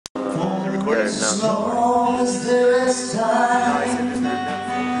As long as there is time,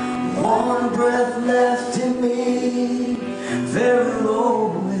 one breath left in me, there will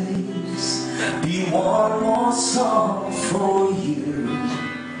always be one more song for you.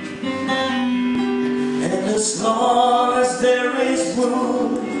 And as long as there is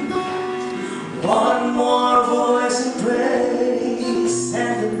room, one more voice in praise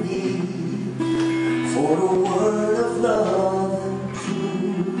and a need for a word of love and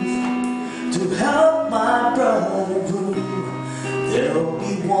truth to help my brother groove. There'll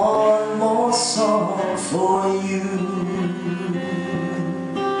be one more song for you.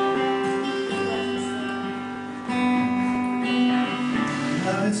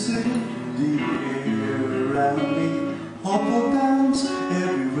 I see the air around me, hope abounds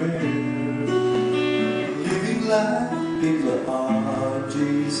everywhere. Living life in the heart of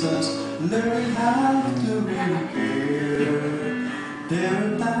Jesus, learning how to really care.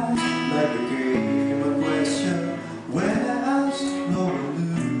 Thereabouts, like a game of question, when I asked, no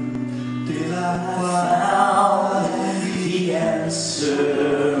one knew, till I found the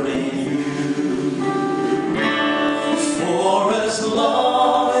answer in you. For as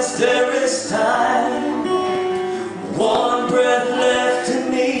long as there is time, one breath left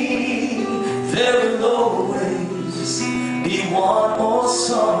in me, there will always be one more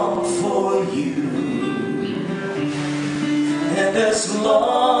song for you. And as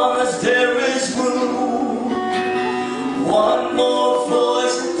long as there is room, one more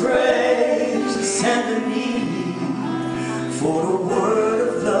voice of praise and a need for a word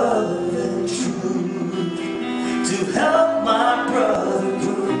of love and truth to help my brother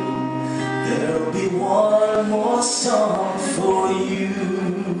groove. There'll be one more song for you.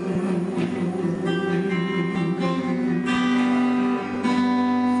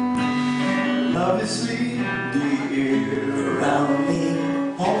 love is sweet, the air around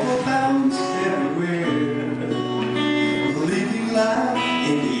me, hope abounds everywhere. Living life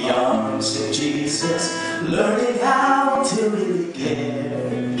In the arms of Jesus, learning how to really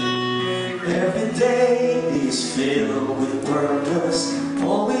care. Every day is filled with purpose,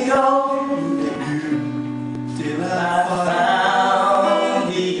 for we all need you. Till I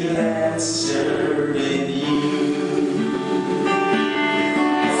found the answer in you.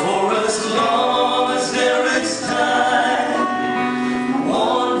 For as long as there is time,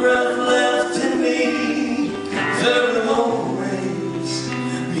 one breath left in me, there will always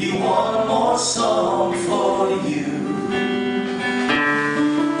be one more song for you.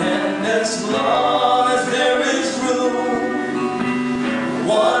 And as long as there is room,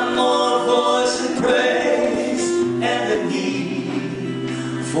 one more voice in praise and a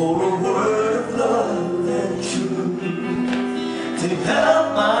need for a word of love and truth to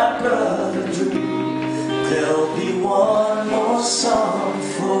help my brother dream. There'll be one more song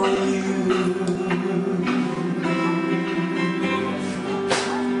for you.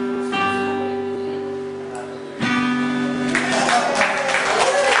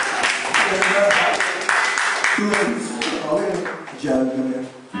 John, come here.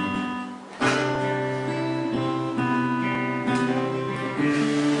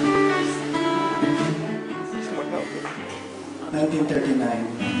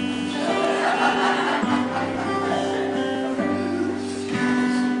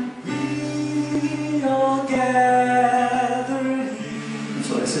 We all gather here.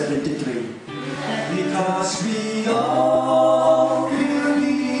 Sorry, 73. Because we all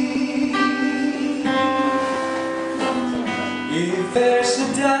believe. If there's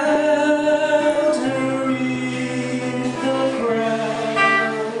a doubter in the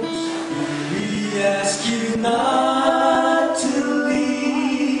crowd, we ask you not to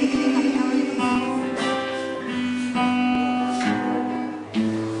leave.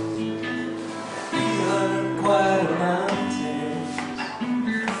 We are quite a mountain.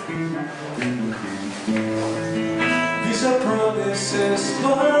 These are promises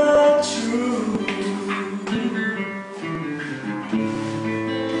but true.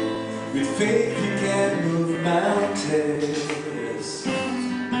 With faith you can move mountains.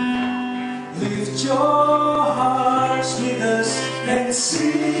 Lift your hearts with us and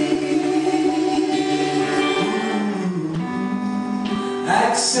sing.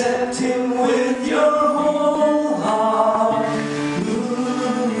 Accept Him with your whole heart.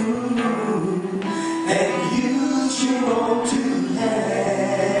 And use your own two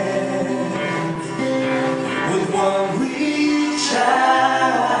hands. With one reach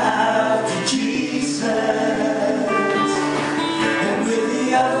out to Jesus, and with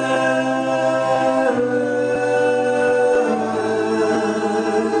the others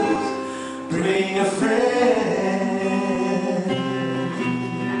bring a friend.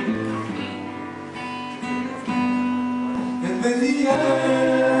 May the earth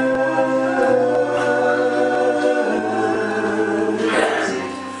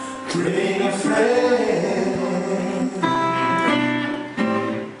bring a friend.